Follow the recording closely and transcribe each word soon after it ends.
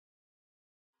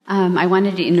I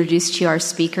wanted to introduce to you our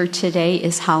speaker today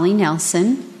is Holly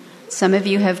Nelson. Some of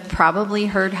you have probably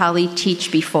heard Holly teach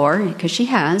before, because she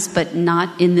has, but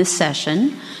not in this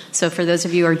session. So for those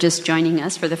of you who are just joining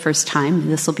us for the first time,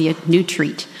 this will be a new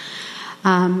treat.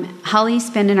 Holly's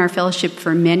been in our fellowship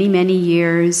for many, many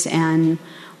years, and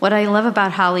what I love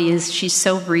about Holly is she's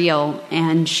so real,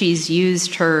 and she's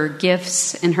used her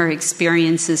gifts and her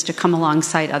experiences to come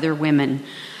alongside other women.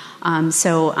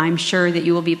 So I'm sure that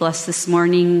you will be blessed this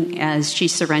morning as she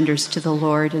surrenders to the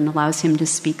Lord and allows Him to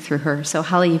speak through her. So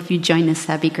Holly, if you join us,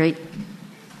 that'd be great.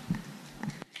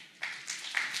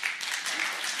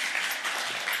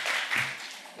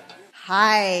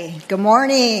 Hi, good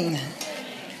morning.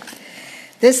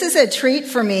 This is a treat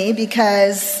for me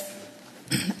because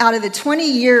out of the 20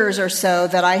 years or so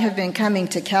that I have been coming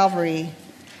to Calvary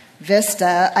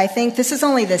Vista, I think this is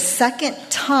only the second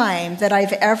time that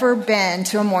I've ever been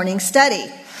to a morning study.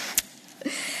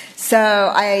 So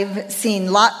I've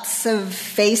seen lots of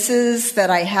faces that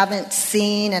I haven't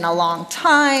seen in a long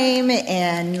time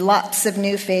and lots of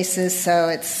new faces, so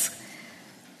it's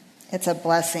a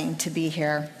blessing to be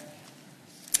here.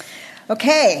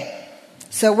 Okay,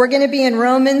 so we're going to be in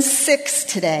Romans 6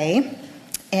 today,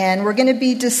 and we're going to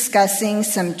be discussing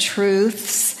some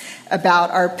truths about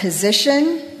our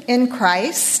position in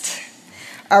Christ,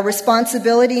 our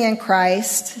responsibility in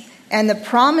Christ, and the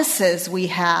promises we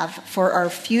have for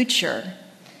our future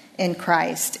in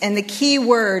Christ. And the key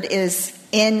word is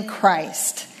in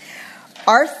Christ.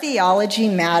 Our theology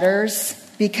matters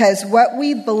because what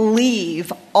we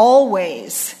believe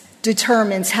always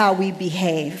determines how we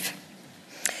behave.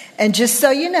 And just so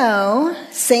you know,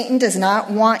 Satan does not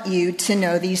want you to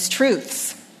know these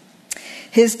truths.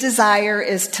 His desire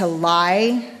is to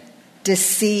lie,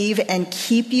 deceive, and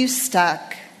keep you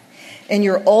stuck in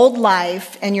your old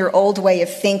life and your old way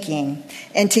of thinking,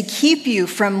 and to keep you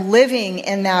from living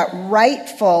in that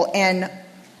rightful and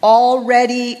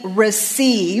already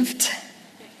received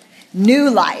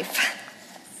new life.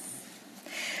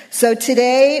 So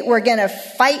today we're going to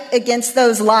fight against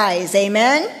those lies.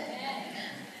 Amen?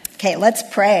 Okay, let's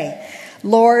pray.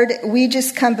 Lord, we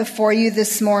just come before you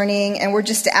this morning, and we're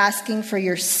just asking for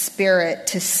your Spirit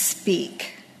to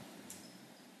speak.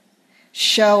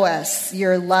 Show us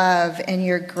your love and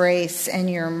your grace and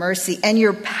your mercy and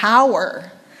your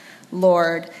power,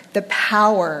 Lord, the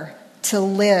power to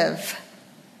live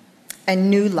a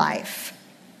new life.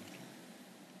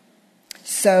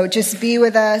 So just be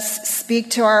with us, speak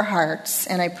to our hearts,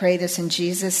 and I pray this in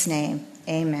Jesus' name.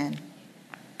 Amen.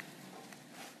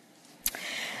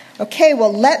 Okay,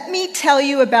 well, let me tell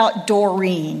you about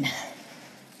Doreen.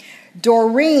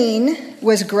 Doreen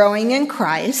was growing in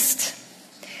Christ,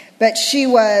 but she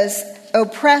was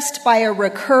oppressed by a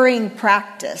recurring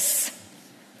practice.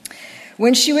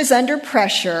 When she was under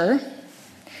pressure,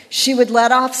 she would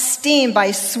let off steam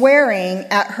by swearing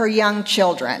at her young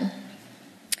children.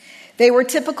 They were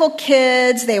typical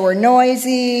kids. They were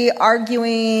noisy,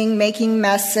 arguing, making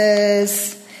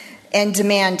messes, and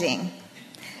demanding.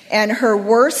 And her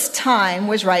worst time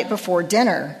was right before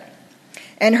dinner.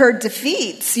 And her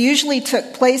defeats usually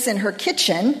took place in her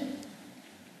kitchen.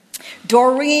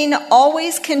 Doreen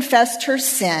always confessed her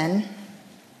sin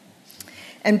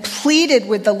and pleaded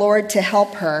with the Lord to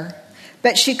help her,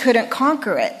 but she couldn't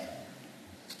conquer it.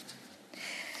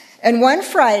 And one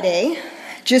Friday,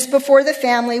 just before the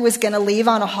family was going to leave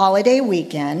on a holiday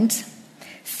weekend,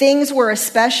 things were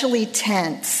especially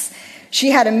tense. She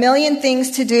had a million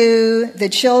things to do. The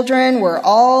children were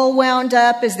all wound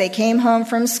up as they came home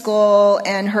from school,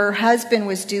 and her husband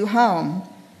was due home.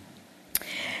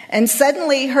 And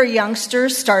suddenly her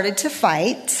youngsters started to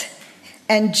fight,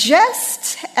 and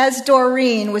just as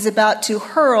Doreen was about to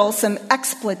hurl some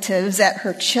expletives at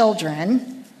her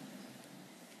children,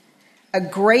 a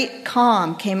great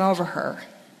calm came over her.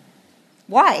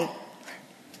 Why?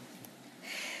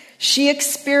 She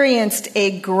experienced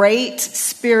a great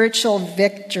spiritual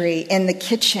victory in the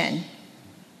kitchen.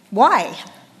 Why?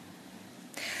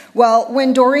 Well,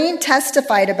 when Doreen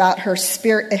testified about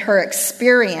her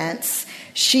experience,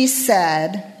 she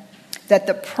said that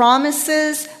the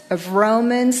promises of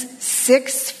Romans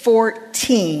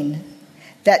 6:14,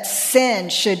 that sin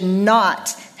should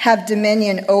not have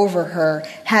dominion over her,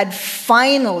 had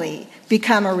finally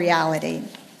become a reality.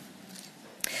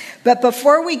 But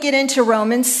before we get into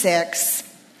Romans 6,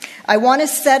 I want to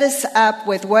set us up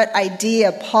with what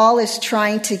idea Paul is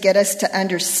trying to get us to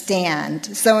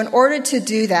understand. So in order to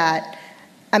do that,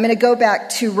 I'm going to go back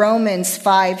to Romans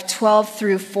 5:12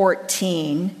 through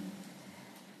 14.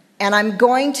 And I'm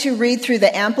going to read through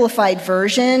the Amplified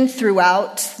Version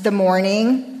throughout the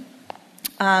morning.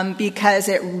 because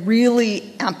it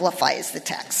really amplifies the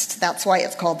text. That's why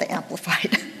it's called the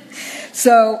Amplified.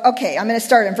 So, okay, I'm going to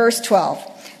start in verse 12.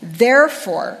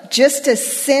 Therefore, just as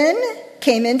sin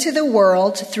came into the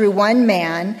world through one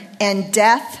man, and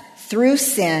death through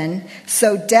sin,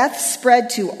 so death spread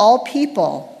to all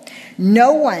people,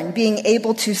 no one being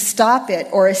able to stop it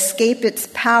or escape its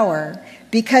power,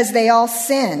 because they all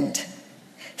sinned.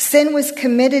 Sin was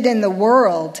committed in the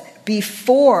world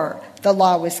before the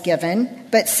law was given,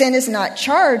 but sin is not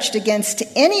charged against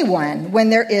anyone when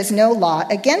there is no law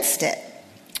against it.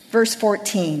 Verse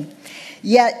 14,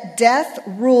 yet death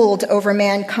ruled over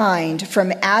mankind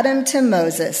from Adam to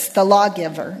Moses, the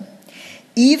lawgiver,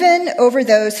 even over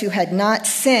those who had not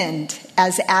sinned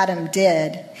as Adam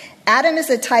did. Adam is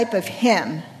a type of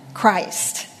him,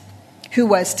 Christ, who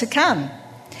was to come.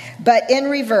 But in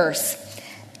reverse,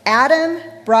 Adam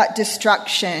brought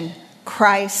destruction,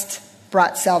 Christ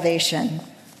brought salvation.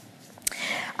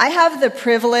 I have the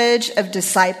privilege of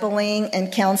discipling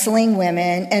and counseling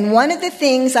women, and one of the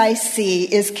things I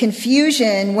see is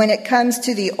confusion when it comes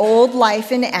to the old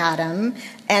life in Adam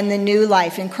and the new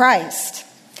life in Christ.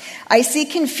 I see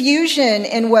confusion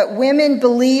in what women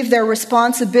believe their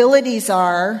responsibilities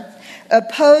are,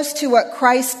 opposed to what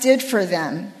Christ did for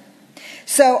them.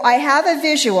 So I have a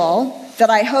visual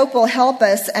that I hope will help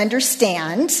us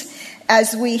understand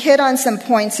as we hit on some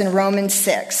points in Romans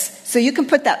 6. So you can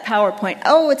put that PowerPoint.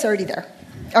 Oh, it's already there.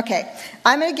 Okay,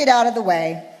 I'm going to get out of the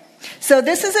way. So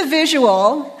this is a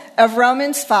visual of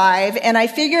Romans 5, and I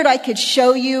figured I could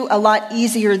show you a lot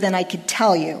easier than I could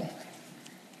tell you.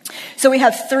 So we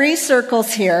have 3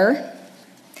 circles here.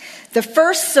 The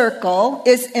first circle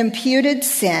is imputed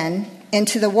sin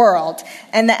into the world,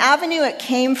 and the avenue it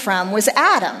came from was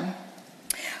Adam.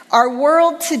 Our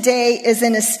world today is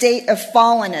in a state of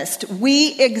fallenness.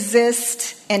 We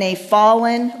exist in a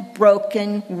fallen,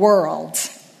 broken world.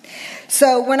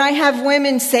 So when I have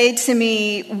women say to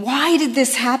me, why did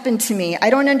this happen to me? I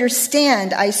don't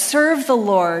understand. I serve the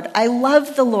Lord. I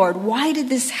love the Lord. Why did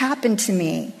this happen to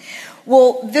me?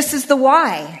 Well, this is the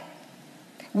why.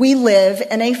 We live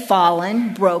in a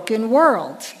fallen, broken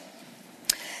world.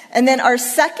 And then our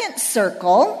second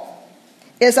circle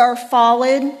is our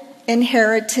fallen,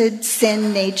 inherited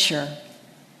sin nature,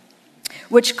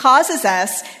 which causes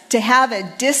us to have a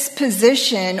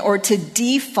disposition or to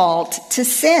default to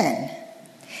sin.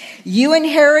 You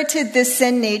inherited this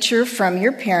sin nature from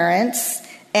your parents,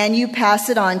 and you pass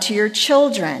it on to your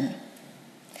children.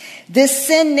 This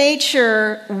sin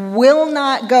nature will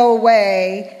not go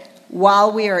away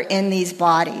while we are in these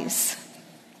bodies.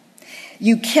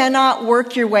 You cannot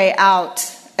work your way out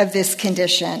of this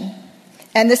condition.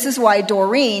 And this is why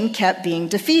Doreen kept being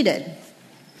defeated.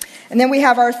 And then we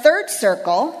have our third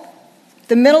circle,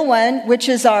 the middle one, which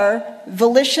is our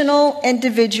volitional,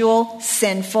 individual,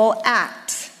 sinful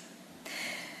act.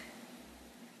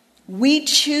 We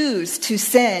choose to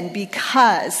sin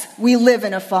because we live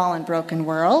in a fallen, broken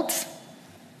world,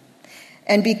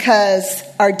 and because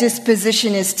our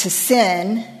disposition is to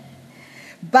sin,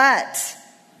 but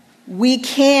we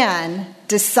can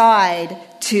decide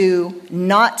to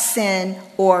not sin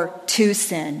or to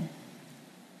sin.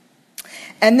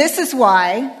 And this is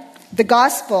why the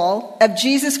gospel of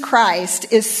Jesus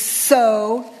Christ is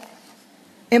so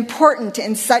important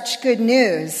and such good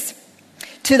news.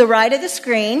 To the right of the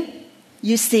screen,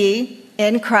 you see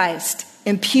in Christ,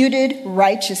 imputed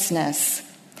righteousness.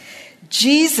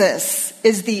 Jesus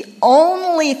is the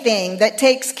only thing that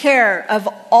takes care of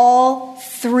all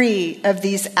 3 of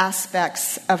these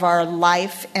aspects of our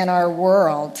life and our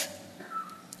world.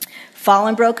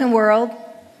 Fallen, broken world,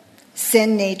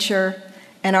 sin nature,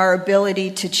 and our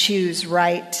ability to choose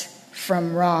right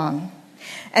from wrong.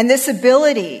 And this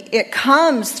ability, it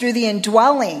comes through the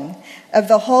indwelling of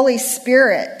the Holy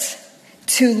Spirit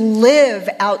to live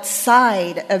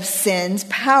outside of sin's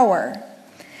power.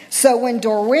 So when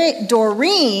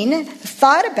Doreen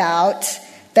thought about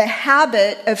the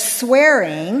habit of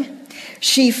swearing,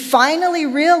 she finally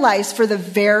realized for the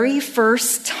very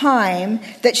first time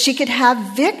that she could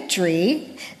have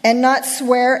victory and not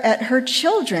swear at her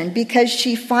children, because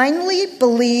she finally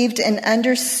believed and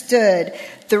understood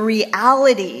the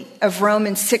reality of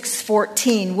Romans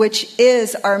 6:14, which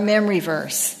is our memory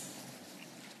verse.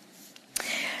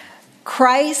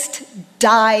 Christ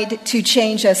died to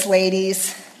change us,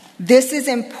 ladies. This is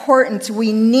important.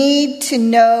 We need to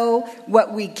know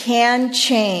what we can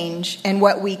change and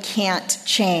what we can't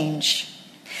change.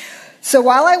 So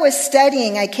while I was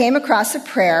studying, I came across a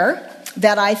prayer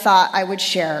that I thought I would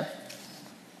share.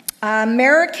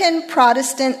 American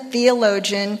Protestant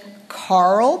theologian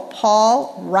Karl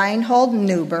Paul Reinhold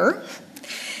Neuber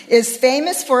is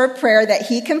famous for a prayer that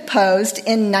he composed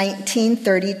in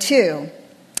 1932.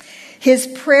 His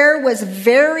prayer was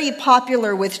very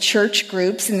popular with church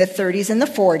groups in the 30s and the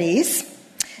 40s,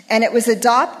 and it was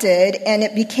adopted and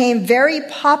it became very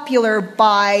popular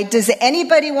by, does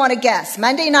anybody want to guess?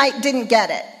 Monday night didn't get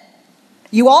it.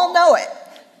 You all know it.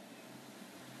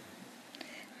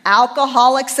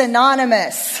 Alcoholics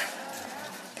Anonymous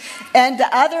and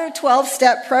other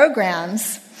 12-step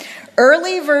programs.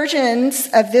 Early versions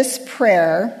of this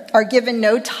prayer are given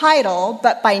no title,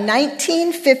 but by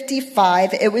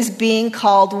 1955, it was being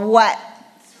called what?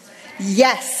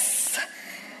 Yes.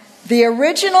 The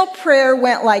original prayer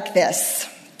went like this: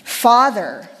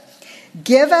 Father,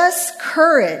 give us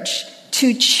courage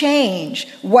to change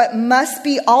what must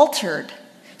be altered,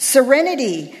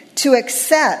 serenity to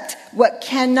accept what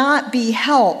cannot be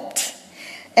helped,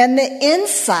 and the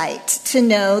insight to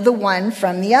know the one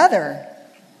from the other.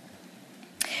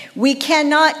 We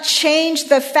cannot change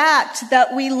the fact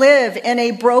that we live in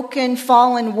a broken,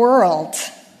 fallen world.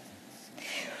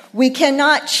 We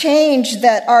cannot change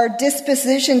that our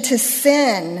disposition to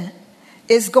sin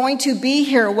is going to be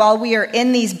here while we are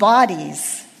in these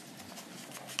bodies.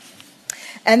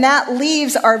 And that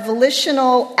leaves our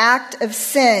volitional act of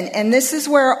sin. And this is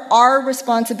where our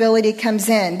responsibility comes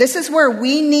in. This is where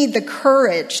we need the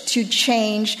courage to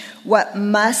change what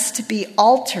must be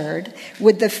altered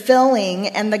with the filling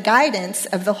and the guidance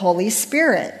of the Holy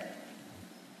Spirit.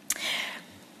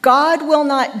 God will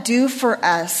not do for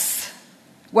us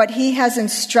what he has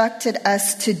instructed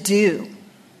us to do.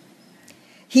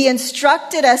 He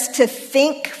instructed us to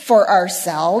think for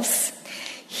ourselves.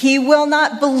 He will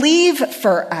not believe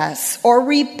for us or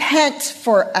repent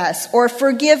for us or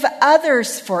forgive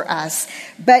others for us,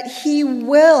 but he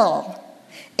will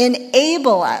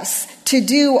enable us to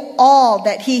do all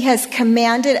that he has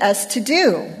commanded us to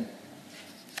do.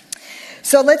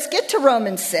 So let's get to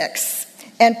Romans 6.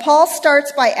 And Paul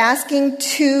starts by asking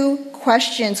two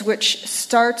questions, which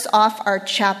starts off our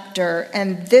chapter.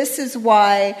 And this is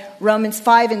why Romans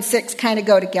 5 and 6 kind of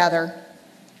go together.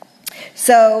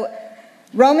 So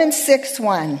Romans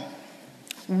 6:1.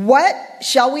 What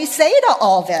shall we say to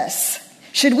all this?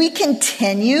 Should we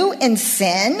continue in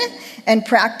sin and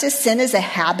practice sin as a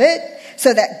habit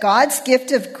so that God's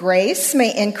gift of grace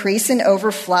may increase and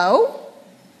overflow?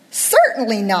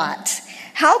 Certainly not.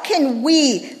 How can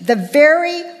we, the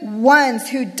very ones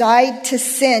who died to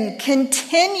sin,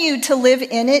 continue to live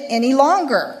in it any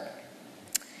longer?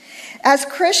 As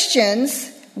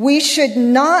Christians, we should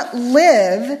not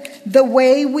live the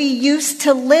way we used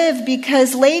to live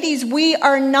because, ladies, we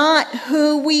are not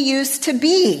who we used to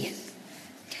be.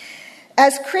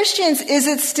 As Christians, is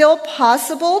it still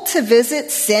possible to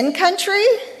visit sin country?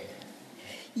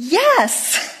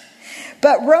 Yes.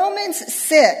 But Romans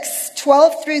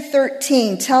 6:12 through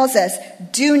 13 tells us,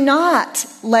 do not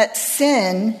let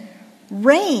sin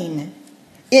reign.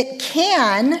 It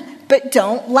can, but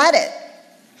don't let it.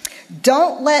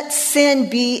 Don't let sin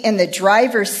be in the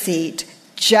driver's seat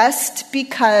just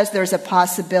because there's a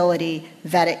possibility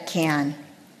that it can.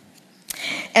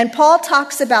 And Paul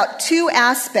talks about two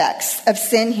aspects of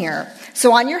sin here.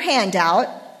 So on your handout,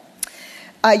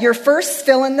 your first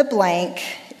fill in the blank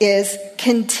is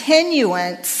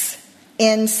continuance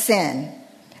in sin.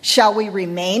 Shall we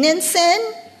remain in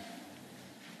sin?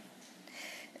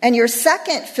 And your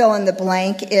second fill in the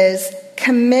blank is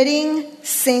committing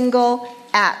single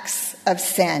acts of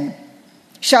sin.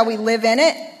 Shall we live in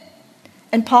it?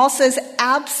 And Paul says,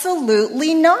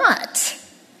 absolutely not.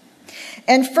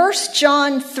 And 1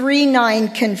 John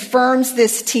 3:9 confirms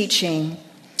this teaching.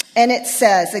 And it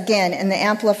says, again, in the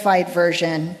Amplified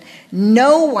Version,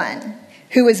 no one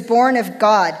who is born of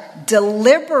God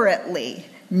deliberately,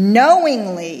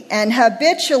 knowingly, and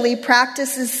habitually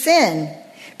practices sin,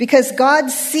 because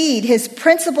God's seed, his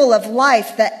principle of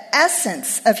life, the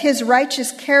essence of his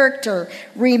righteous character,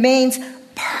 remains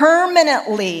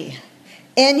permanently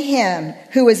in him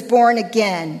who is born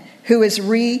again, who is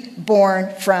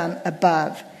reborn from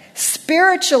above,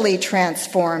 spiritually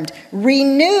transformed,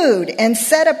 renewed, and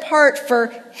set apart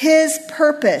for his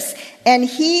purpose. And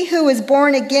he who is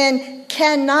born again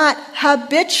cannot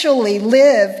habitually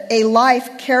live a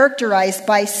life characterized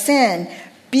by sin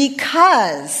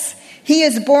because he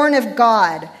is born of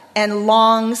God and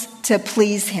longs to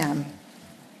please him.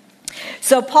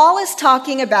 So Paul is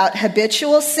talking about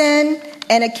habitual sin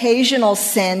and occasional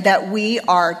sin that we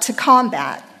are to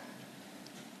combat.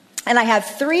 And I have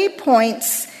 3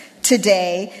 points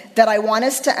today that I want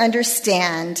us to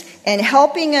understand in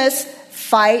helping us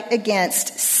fight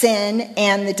against sin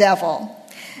and the devil.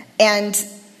 And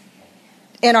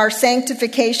in our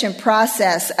sanctification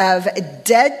process of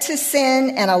dead to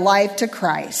sin and alive to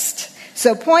Christ.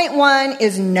 So point 1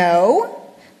 is know.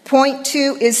 Point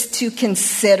 2 is to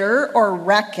consider or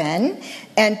reckon.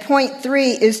 And point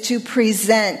 3 is to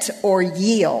present or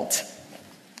yield.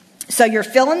 So your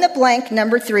fill in the blank,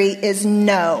 number 3, is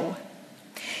know.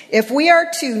 If we are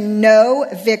to know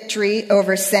victory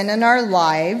over sin in our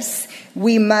lives,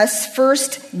 we must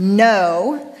first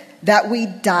know that we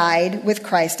died with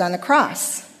Christ on the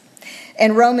cross.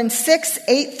 And Romans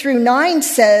 6:8-9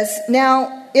 says,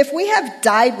 now, if we have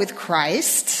died with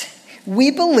Christ,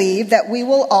 we believe that we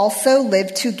will also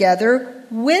live together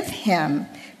with him,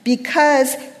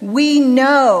 because we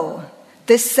know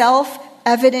the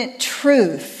self-evident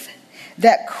truth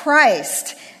that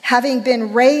Christ, having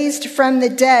been raised from the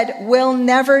dead, will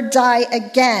never die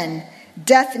again.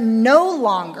 Death no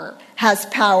longer has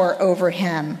power over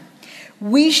him.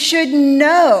 We should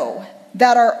know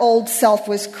that our old self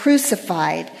was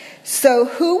crucified. So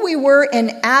who we were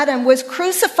in Adam was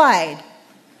crucified.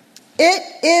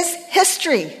 It is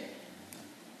history.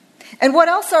 And what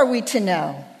else are we to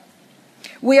know?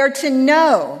 We are to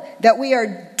know that we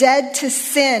are dead to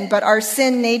sin, but our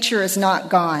sin nature is not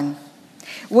gone.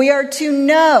 We are to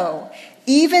know,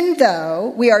 even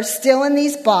though we are still in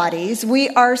these bodies, we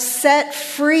are set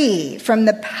free from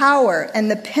the power and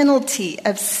the penalty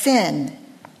of sin.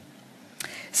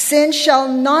 Sin shall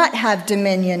not have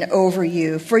dominion over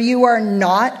you, for you are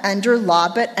not under law,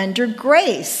 but under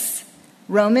grace.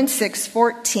 Romans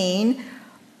 6:14,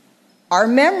 our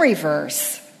memory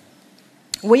verse.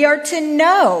 We are to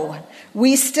know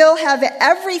we still have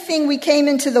everything we came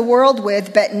into the world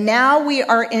with, but now we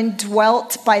are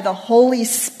indwelt by the Holy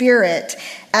Spirit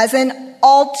as an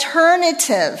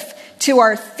alternative to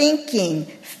our thinking,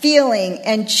 feeling,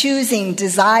 and choosing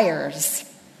desires.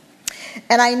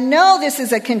 And I know this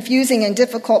is a confusing and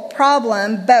difficult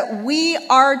problem, but we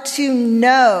are to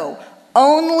know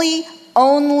only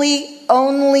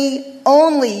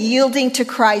yielding to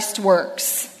Christ's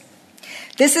works.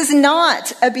 This is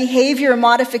not a behavior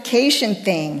modification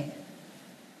thing.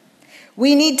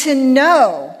 We need to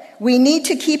know. We need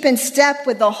to keep in step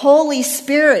with the Holy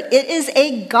Spirit. It is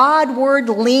a Godward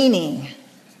leaning.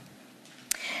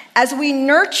 As we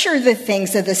nurture the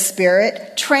things of the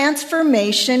Spirit,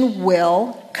 transformation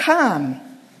will come.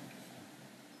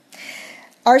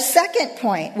 Our second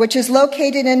point, which is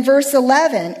located in verse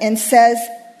 11, and says,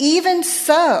 even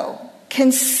so,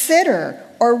 consider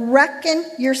or reckon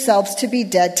yourselves to be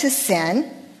dead to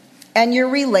sin and your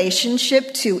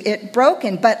relationship to it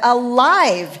broken, but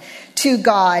alive to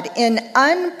God in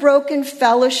unbroken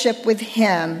fellowship with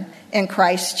him in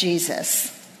Christ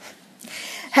Jesus.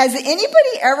 Has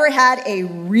anybody ever had a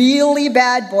really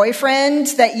bad boyfriend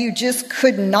that you just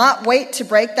could not wait to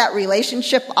break that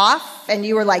relationship off? And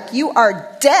you were like, you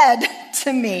are dead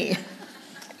to me.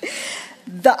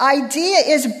 The idea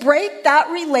is break that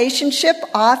relationship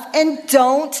off and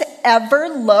don't ever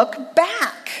look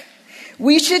back.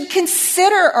 We should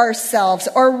consider ourselves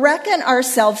or reckon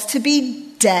ourselves to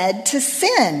be dead to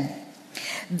sin.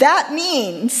 That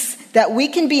means that we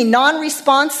can be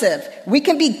non-responsive. We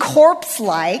can be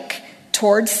corpse-like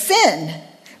towards sin.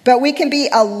 But we can be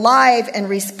alive and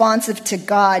responsive to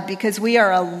God because we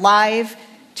are alive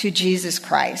to Jesus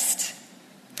Christ.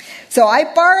 So I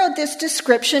borrowed this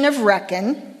description of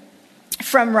reckon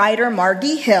from writer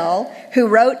Margie Hill, who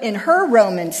wrote in her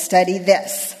Romans study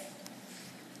this.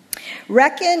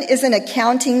 Reckon is an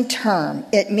accounting term.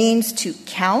 It means to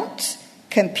count,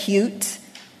 compute,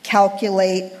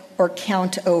 calculate, or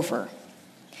count over.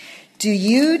 Do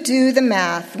you do the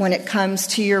math when it comes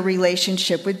to your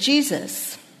relationship with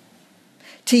Jesus?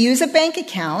 To use a bank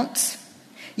account,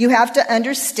 you have to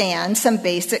understand some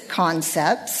basic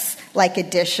concepts like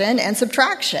addition and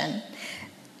subtraction,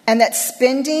 and that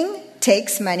spending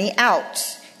takes money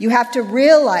out. You have to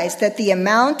realize that the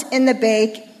amount in the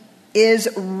bank is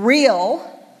real,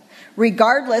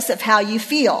 regardless of how you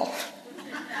feel.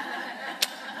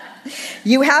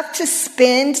 You have to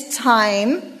spend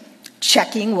time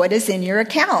checking what is in your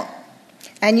account,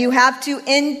 and you have to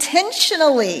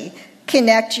intentionally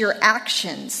connect your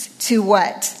actions to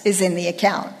what is in the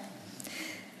account.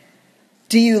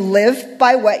 Do you live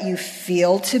by what you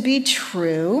feel to be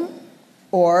true,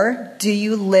 or do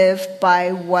you live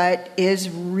by what is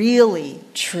really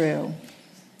true?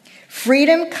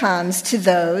 Freedom comes to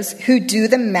those who do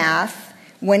the math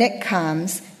when it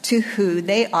comes to who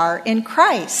they are in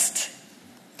Christ.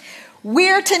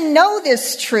 We're to know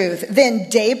this truth. Then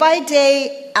day by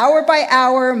day, hour by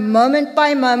hour, moment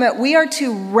by moment, we are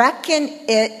to reckon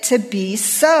it to be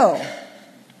so.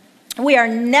 We are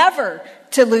never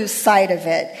to lose sight of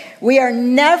it. We are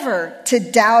never to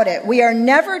doubt it. We are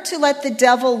never to let the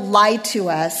devil lie to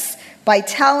us by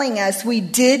telling us we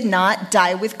did not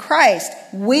die with Christ.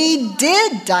 We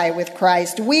did die with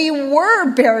Christ. We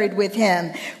were buried with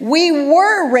him. We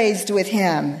were raised with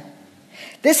him.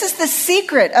 This is the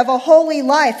secret of a holy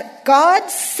life. God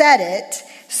said it,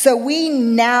 so we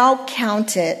now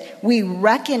count it. We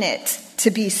reckon it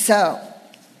to be so.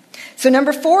 So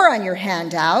number 4 on your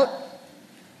handout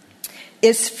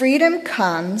is freedom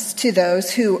comes to those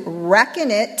who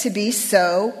reckon it to be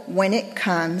so when it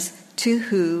comes to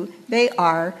who they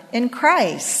are in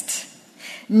Christ.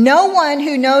 No one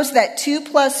who knows that 2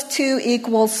 +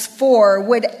 2 = 4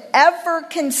 would ever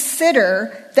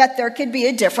consider that there could be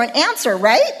a different answer,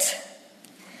 right?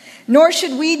 Nor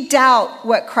should we doubt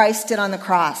what Christ did on the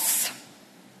cross.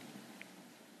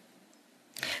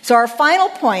 So our final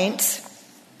point,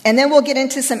 and then we'll get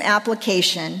into some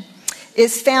application,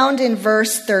 is found in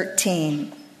verse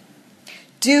 13.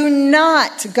 Do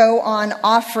not go on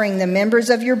offering the members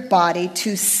of your body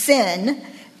to sin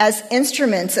as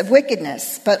instruments of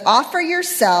wickedness, but offer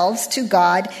yourselves to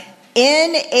God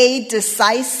in a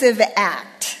decisive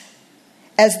act,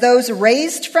 as those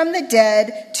raised from the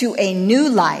dead to a new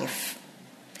life,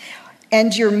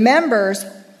 and your members,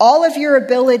 all of your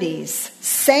abilities,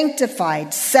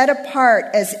 sanctified, set apart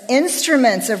as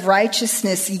instruments of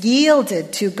righteousness,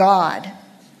 yielded to God.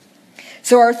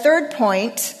 So our third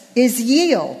point is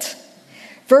yield.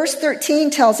 Verse 13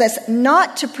 tells us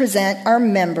not to present our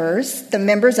members, the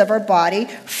members of our body,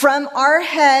 from our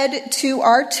head to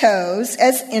our toes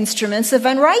as instruments of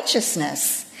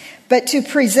unrighteousness, but to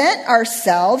present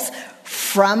ourselves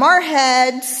from our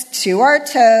heads to our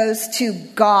toes to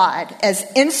God as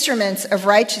instruments of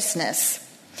righteousness.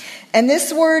 And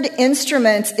this word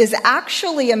instruments is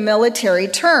actually a military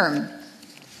term.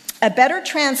 A better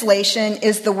translation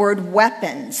is the word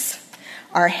weapons.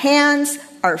 Our hands,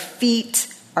 our feet,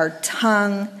 our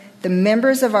tongue, the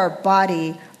members of our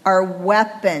body are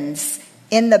weapons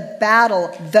in the battle,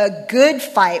 the good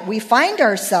fight we find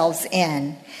ourselves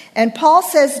in. And Paul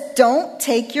says, don't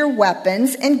take your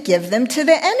weapons and give them to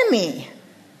the enemy.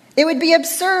 It would be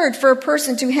absurd for a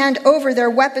person to hand over their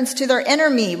weapons to their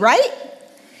enemy, right?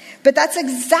 But that's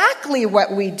exactly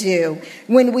what we do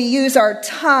when we use our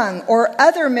tongue or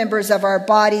other members of our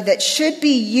body that should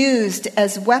be used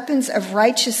as weapons of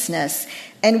righteousness,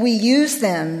 and we use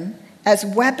them as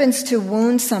weapons to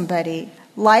wound somebody,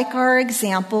 like our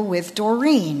example with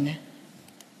Doreen.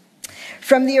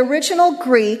 From the original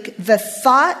Greek, the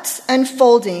thought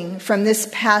unfolding from this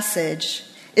passage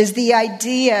is the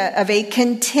idea of a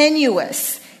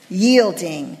continuous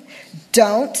yielding.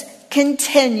 Don't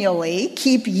continually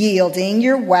keep yielding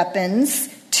your weapons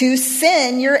to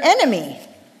sin, your enemy.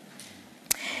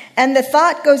 And the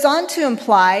thought goes on to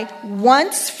imply,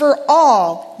 once for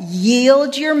all,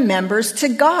 yield your members to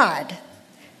God.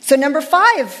 So number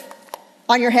 5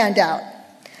 on your handout,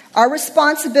 our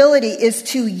responsibility is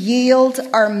to yield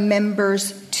our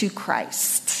members to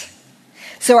Christ.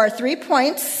 So our 3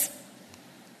 points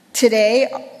today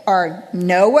are: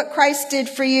 know what Christ did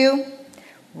for you,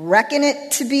 reckon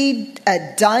it to be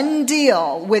a done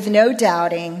deal with no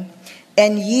doubting,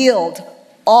 and yield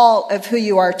all of who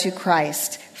you are to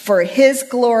Christ for his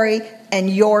glory and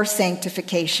your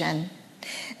sanctification.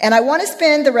 And I want to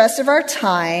spend the rest of our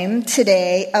time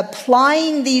today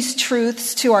applying these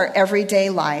truths to our everyday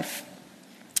life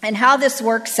and how this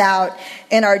works out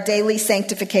in our daily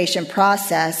sanctification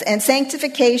process. And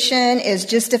sanctification is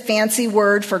just a fancy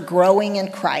word for growing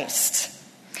in Christ.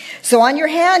 So on your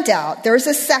handout, there's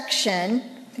a section,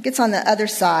 I think it's on the other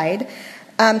side,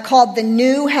 called The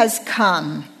New Has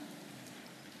Come.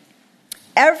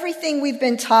 Everything we've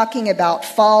been talking about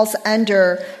falls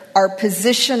under our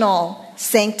positional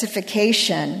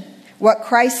sanctification, what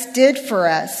Christ did for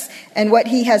us and what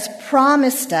he has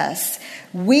promised us.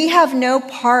 We have no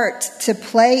part to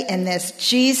play in this.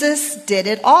 Jesus did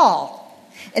it all.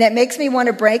 And it makes me want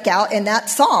to break out in that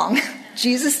song.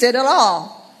 Jesus did it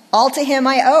all to him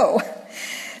I owe.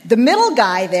 The middle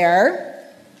guy there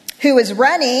who is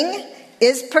running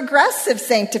is progressive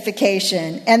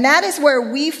sanctification. And that is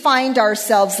where we find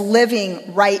ourselves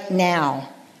living right now.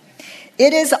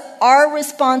 It is our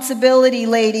responsibility,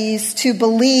 ladies, to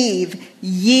believe,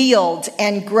 yield,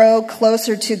 and grow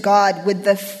closer to God with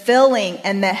the filling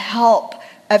and the help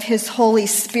of his Holy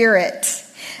Spirit.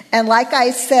 And like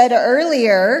I said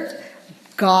earlier,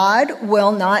 God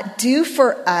will not do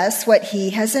for us what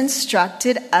he has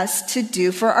instructed us to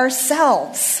do for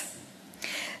ourselves.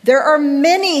 There are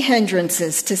many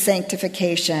hindrances to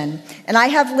sanctification, and I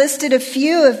have listed a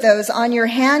few of those on your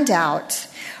handout.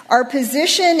 Our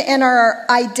position and our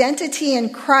identity in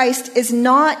Christ is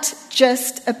not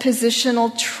just a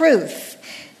positional truth.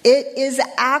 It is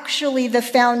actually the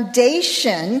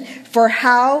foundation for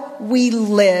how we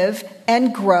live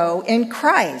and grow in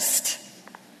Christ.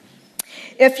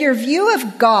 If your view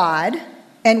of God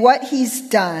and what He's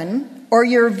done, or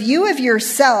your view of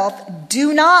yourself,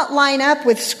 do not line up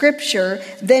with Scripture,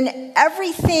 then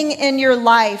everything in your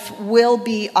life will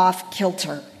be off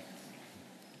kilter.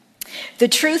 The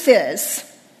truth is,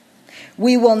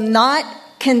 we will not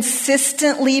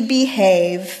consistently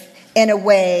behave in a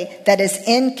way that is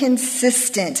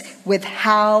inconsistent with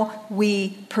how we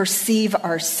perceive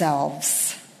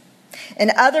ourselves.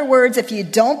 In other words, if you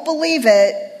don't believe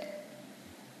it,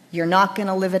 you're not going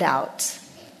to live it out.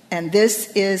 And this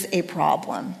is a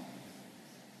problem.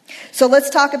 So let's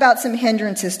talk about some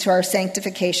hindrances to our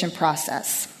sanctification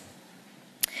process.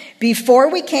 Before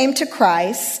we came to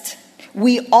Christ,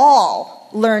 we all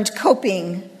learned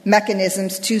coping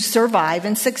mechanisms to survive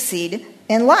and succeed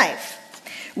in life.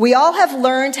 We all have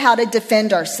learned how to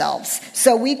defend ourselves.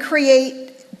 So we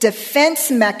create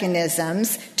defense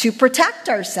mechanisms to protect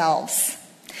ourselves.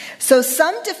 So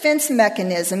some defense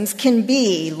mechanisms can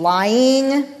be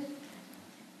lying,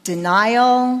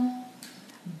 denial,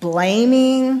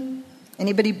 blaming.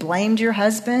 Anybody blamed your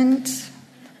husband?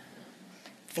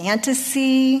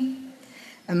 Fantasy,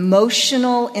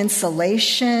 emotional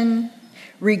insulation,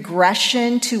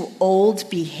 regression to old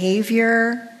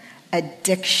behavior,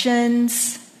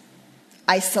 addictions,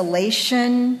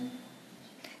 isolation,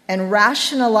 and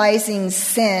rationalizing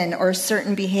sin or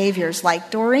certain behaviors like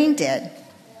Doreen did.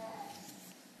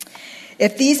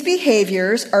 If these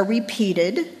behaviors are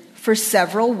repeated for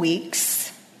several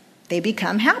weeks, they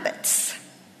become habits.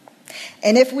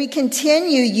 And if we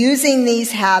continue using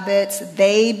these habits,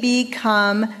 they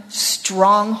become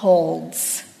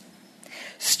strongholds.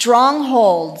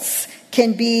 Strongholds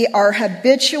can be our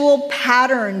habitual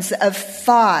patterns of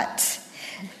thought.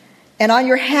 And on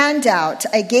your handout,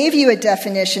 I gave you a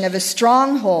definition of a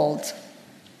stronghold.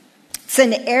 It's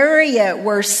an area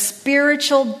where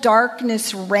spiritual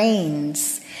darkness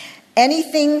reigns.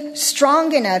 Anything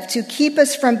strong enough to keep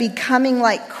us from becoming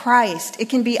like Christ. It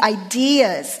can be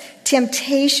ideas,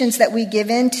 temptations that we give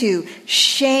into,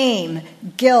 shame,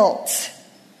 guilt.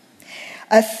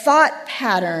 A thought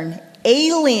pattern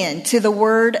alien to the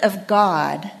Word of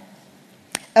God.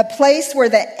 A place where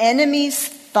the enemy's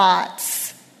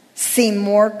thoughts seem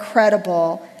more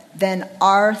credible than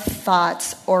our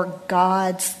thoughts or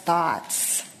God's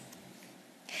thoughts.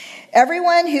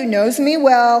 Everyone who knows me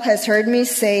well has heard me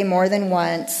say more than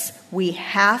once, we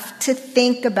have to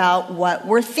think about what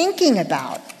we're thinking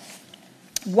about.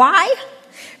 Why?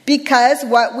 Because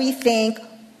what we think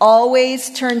always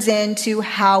turns into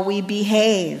how we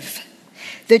behave.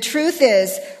 The truth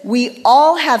is, we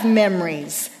all have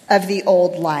memories of the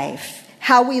old life,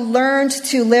 how we learned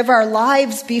to live our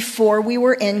lives before we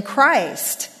were in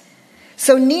Christ.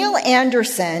 So Neil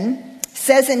Anderson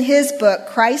says in his book,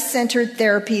 Christ-Centered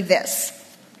Therapy, this: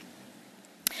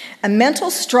 a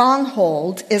mental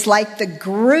stronghold is like the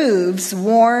grooves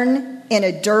worn in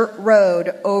a dirt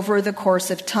road over the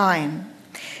course of time.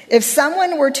 If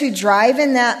someone were to drive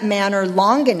in that manner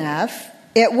long enough,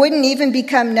 it wouldn't even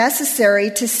become necessary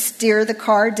to steer the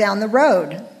car down the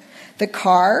road. The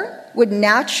car would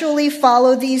naturally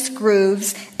follow these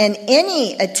grooves, and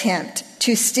any attempt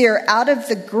to steer out of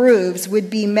the grooves would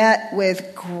be met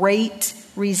with great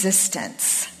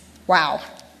resistance. Wow.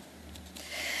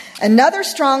 Another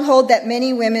stronghold that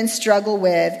many women struggle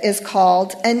with is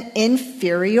called an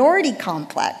inferiority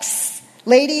complex.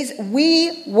 Ladies,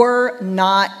 we were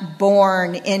not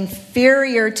born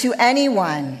inferior to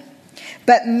anyone,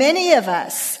 but many of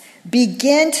us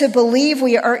begin to believe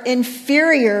we are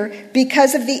inferior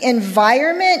because of the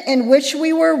environment in which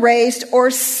we were raised or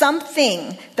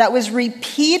something that was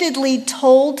repeatedly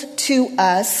told to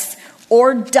us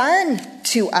or done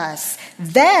to us.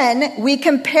 Then we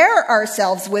compare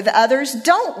ourselves with others,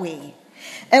 don't we?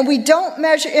 And we don't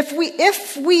measure,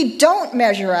 if we don't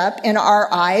measure up in our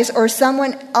eyes or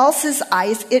someone else's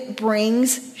eyes, it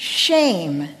brings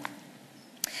shame.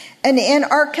 And in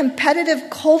our competitive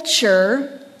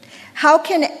culture, how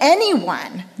can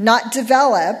anyone not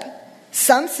develop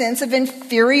some sense of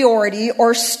inferiority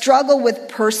or struggle with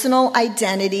personal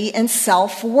identity and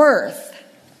self-worth?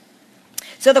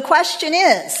 So the question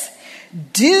is,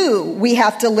 do we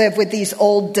have to live with these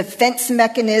old defense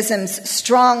mechanisms,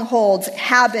 strongholds,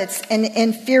 habits, and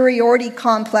inferiority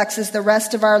complexes the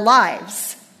rest of our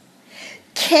lives?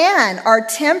 Can our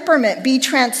temperament be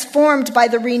transformed by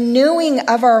the renewing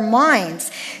of our minds?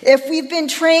 If we've been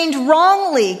trained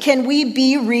wrongly, can we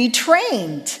be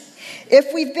retrained?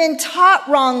 If we've been taught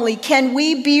wrongly, can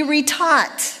we be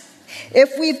retaught?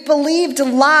 If we've believed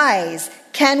lies,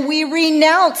 can we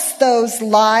renounce those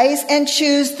lies and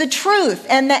choose the truth?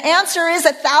 And the answer is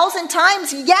 1,000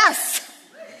 times yes.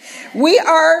 We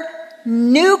are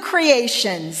new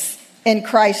creations in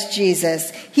Christ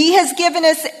Jesus. He has given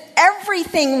us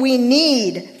everything we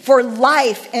need for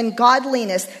life and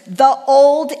godliness. The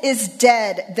old is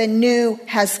dead, the new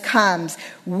has come.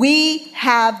 We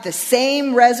have the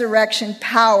same resurrection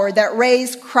power that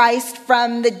raised Christ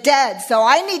from the dead. So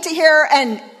I need to hear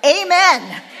an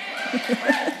amen.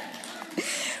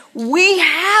 We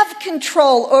have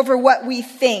control over what we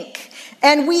think,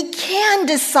 and we can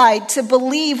decide to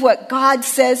believe what God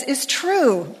says is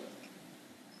true.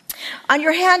 On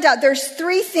your handout, there's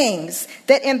 3 things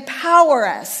that empower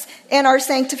us in our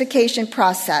sanctification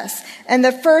process. And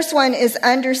the first one is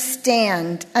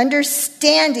understanding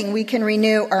we can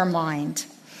renew our mind.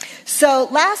 So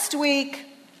last week,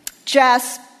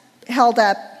 Jess held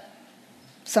up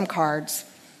some cards.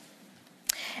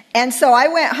 And so I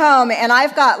went home, and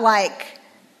I've got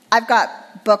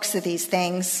books of these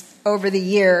things over the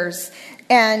years.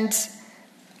 And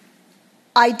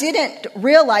I didn't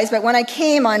realize, but when I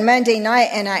came on Monday night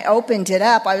and I opened it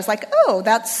up, I was like, oh,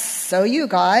 that's so you,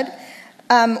 God.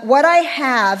 What I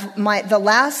have, the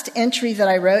last entry that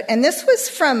I wrote, and this was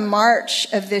from March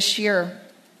of this year,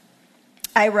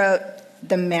 I wrote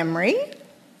the memory,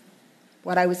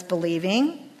 what I was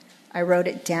believing. I wrote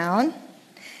it down.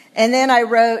 And then I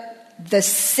wrote the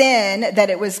sin that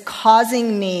it was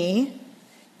causing me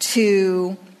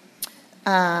to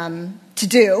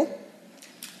do.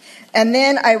 And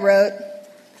then I wrote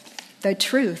the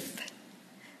truth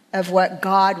of what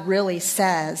God really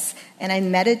says. And I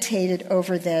meditated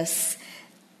over this.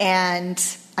 And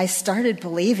I started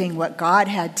believing what God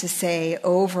had to say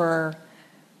over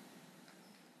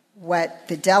what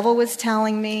the devil was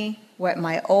telling me, what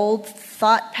my old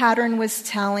thought pattern was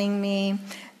telling me.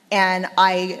 And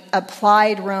I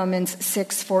applied Romans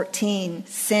 6:14.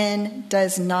 Sin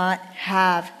does not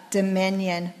have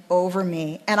dominion over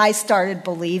me. And I started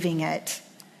believing it.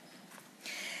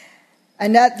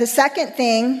 And the second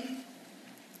thing,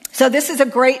 so this is a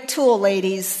great tool,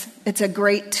 ladies. It's a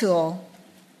great tool.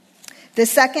 The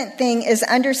second thing is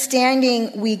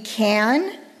understanding we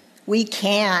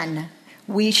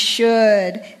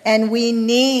should, and we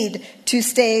need to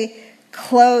stay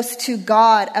close to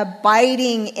God,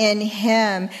 abiding in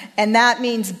Him. And that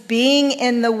means being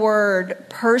in the Word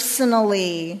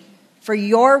personally for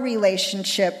your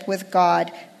relationship with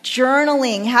God,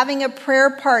 journaling, having a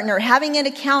prayer partner, having an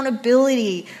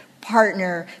accountability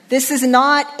partner. This is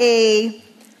not a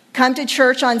come to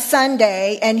church on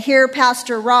Sunday and hear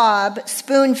Pastor Rob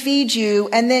spoon feed you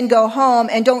and then go home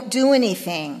and don't do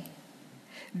anything.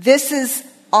 This is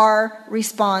our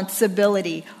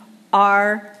responsibility,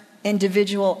 our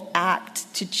individual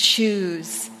act to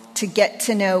choose to get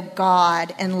to know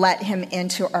God and let Him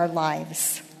into our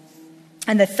lives.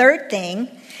 And the third thing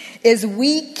is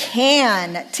we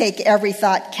can take every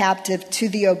thought captive to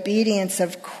the obedience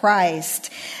of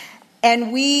Christ.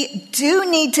 And we do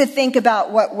need to think about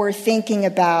what we're thinking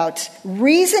about.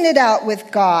 Reason it out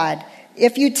with God.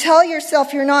 If you tell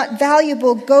yourself you're not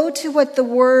valuable, go to what the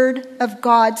Word of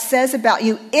God says about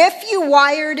you. If you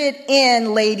wired it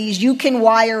in, ladies, you can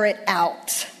wire it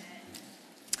out.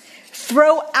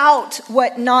 Throw out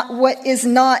what is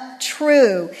not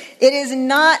true. It is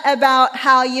not about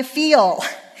how you feel.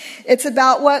 It's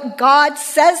about what God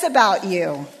says about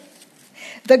you.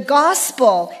 The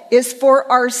gospel is for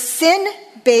our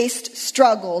sin-based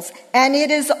struggles, and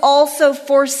it is also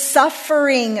for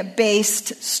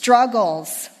suffering-based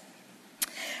struggles.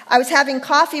 I was having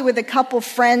coffee with a couple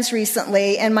friends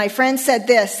recently, and my friend said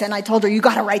this, and I told her, you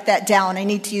got to write that down. I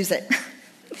need to use it.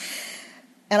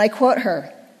 And I quote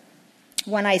her,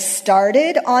 "When I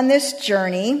started on this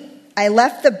journey, I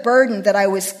left the burden that I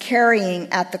was carrying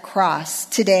at the cross.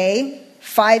 Today,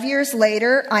 5 years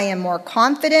later, I am more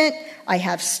confident. I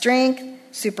have strength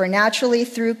supernaturally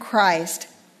through Christ,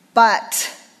 but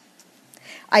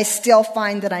I still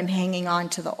find that I'm hanging on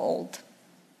to the old.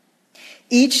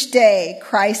 Each day,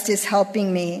 Christ is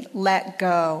helping me let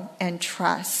go and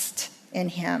trust in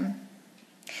Him."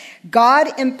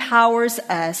 God empowers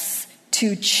us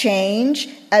to change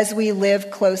as we live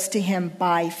close to Him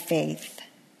by faith.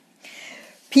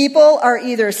 People are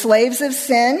either slaves of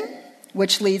sin,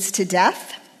 which leads to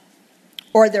death,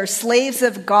 or they're slaves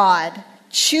of God,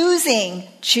 choosing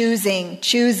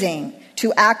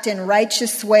to act in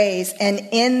righteous ways and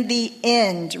in the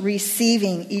end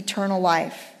receiving eternal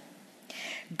life.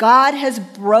 God has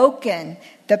broken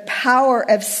the power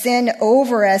of sin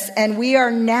over us, and we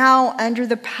are now under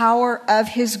the power of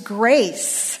his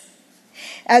grace.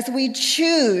 As we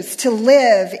choose to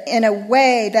live in a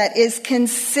way that is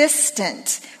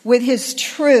consistent with his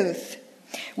truth,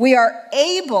 we are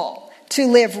able to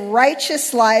live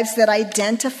righteous lives that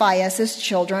identify us as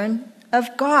children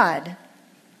of God.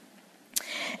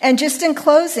 And just in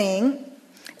closing,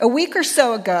 a week or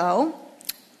so ago,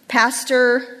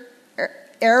 Pastor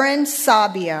Aaron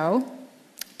Sabio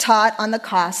taught on the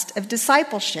cost of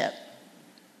discipleship.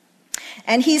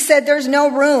 And he said there's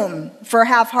no room for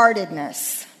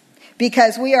half-heartedness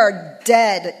because we are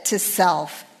dead to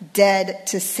self, dead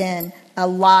to sin,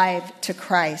 alive to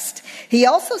Christ. He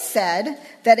also said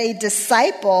that a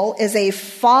disciple is a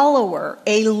follower,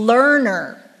 a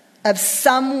learner of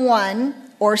someone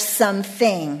or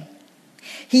something.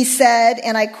 He said,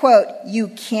 and I quote, "You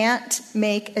can't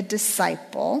make a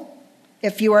disciple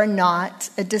if you are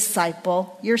not a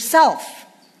disciple yourself."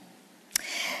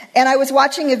 And I was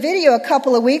watching a video a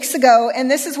couple of weeks ago, and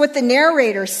this is what the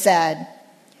narrator said.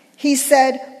 He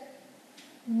said,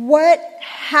 "What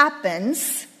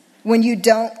happens when you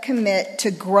don't commit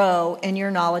to grow in your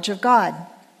knowledge of God?"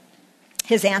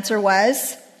 His answer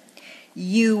was,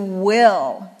 "You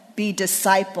will be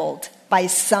discipled by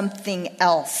something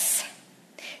else.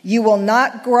 You will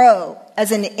not grow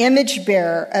as an image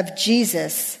bearer of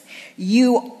Jesus.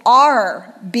 You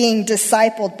are being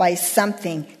discipled by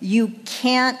something. You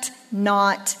can't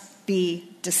not be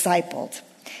discipled.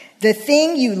 The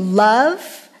thing you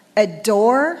love,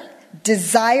 adore,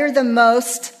 desire the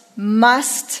most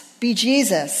must be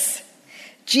Jesus.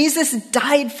 Jesus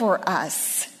died for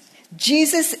us.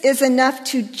 Jesus is enough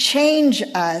to change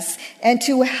us and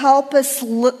to help us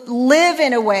live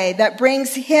in a way that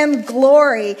brings him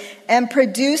glory and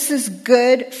produces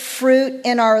good fruit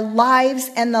in our lives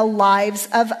and the lives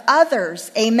of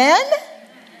others. Amen?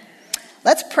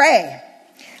 Let's pray.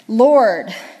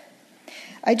 Lord,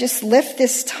 I just lift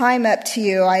this time up to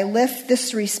you. I lift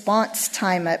this response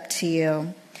time up to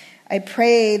you. I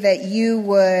pray that you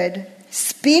would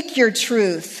speak your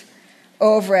truth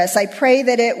over us. I pray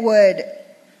that it would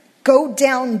go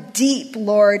down deep,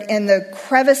 Lord, in the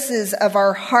crevices of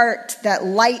our heart that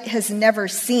light has never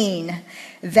seen,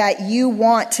 that you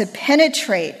want to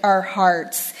penetrate our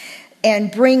hearts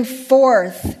and bring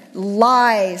forth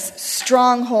lies,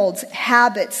 strongholds,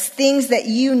 habits, things that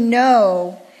you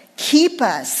know keep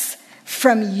us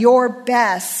from your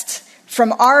best,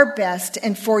 from our best,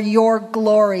 and for your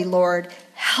glory, Lord.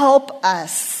 Help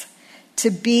us to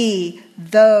be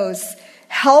those.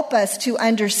 Help us to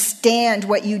understand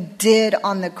what you did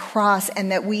on the cross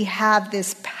and that we have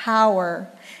this power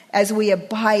as we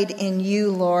abide in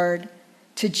you, Lord,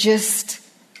 to just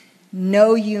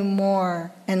know you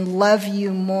more and love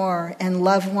you more and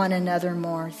love one another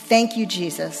more. Thank you,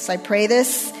 Jesus. I pray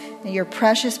this in your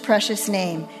precious, precious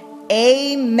name.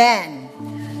 Amen.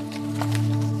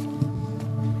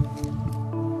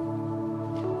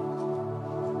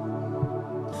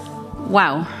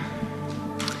 Wow.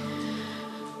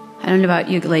 I don't know about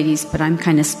you ladies, but I'm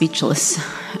kind of speechless.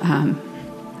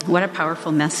 What a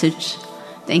powerful message.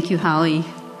 Thank you, Holly.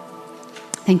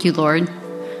 Thank you, Lord.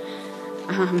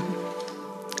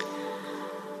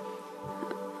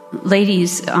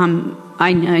 Ladies,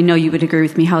 I know you would agree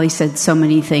with me. Holly said so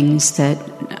many things that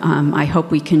I hope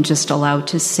we can just allow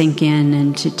to sink in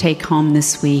and to take home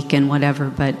this week and whatever.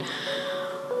 But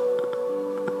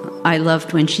I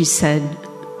loved when she said,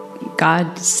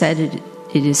 God said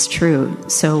it is true.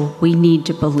 So we need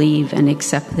to believe and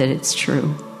accept that it's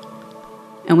true.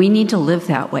 And we need to live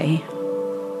that way.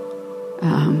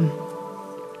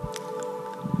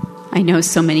 I know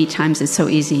so many times it's so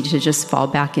easy to just fall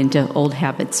back into old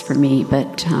habits for me,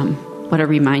 but what a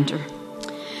reminder.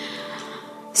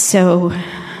 So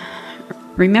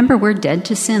remember, we're dead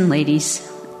to sin, ladies,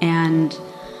 and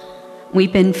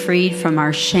we've been freed from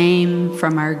our shame,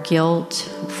 from our guilt,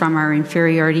 from our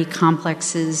inferiority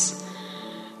complexes,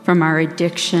 from our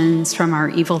addictions, from our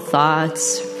evil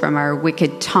thoughts, from our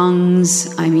wicked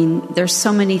tongues. I mean, there's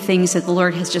so many things that the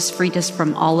Lord has just freed us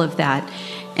from all of that.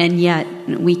 And yet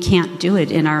we can't do it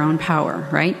in our own power,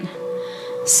 right?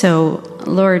 So,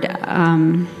 Lord,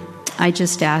 I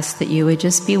just ask that you would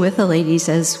just be with the ladies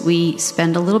as we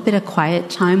spend a little bit of quiet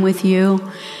time with you.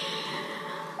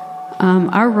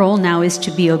 Our role now is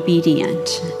to be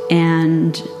obedient,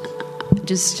 and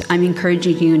I'm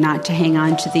encouraging you not to hang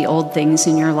on to the old things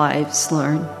in your lives,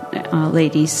 Lord,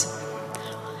 ladies.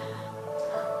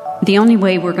 The only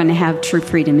way we're going to have true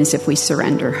freedom is if we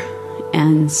surrender.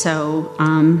 And so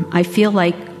I feel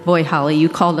like, boy, Holly, you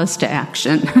called us to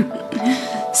action.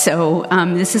 So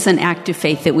this is an active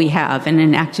faith that we have and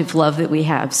an active love that we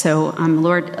have. So,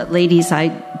 Lord, ladies,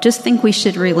 I just think we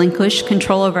should relinquish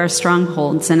control of our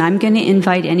strongholds. And I'm going to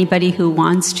invite anybody who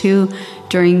wants to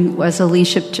as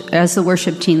the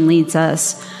worship team leads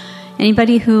us.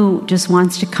 Anybody who just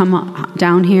wants to come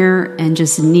down here and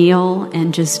just kneel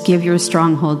and just give your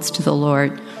strongholds to the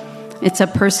Lord. It's a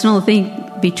personal thing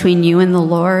between you and the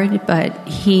Lord, but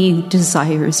He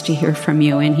desires to hear from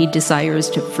you, and He desires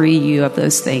to free you of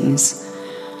those things.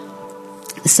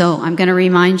 So I'm going to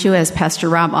remind you, as Pastor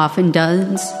Rob often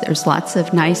does, there's lots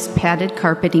of nice padded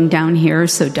carpeting down here,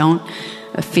 so don't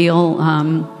feel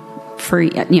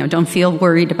don't feel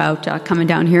worried about coming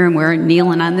down here and we're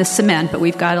kneeling on the cement, but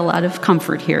we've got a lot of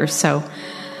comfort here. So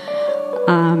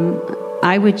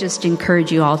I would just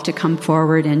encourage you all to come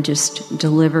forward and just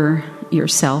deliver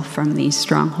yourself from these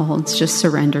strongholds. Just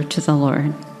surrender to the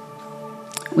Lord.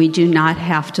 We do not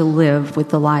have to live with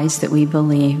the lies that we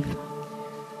believe.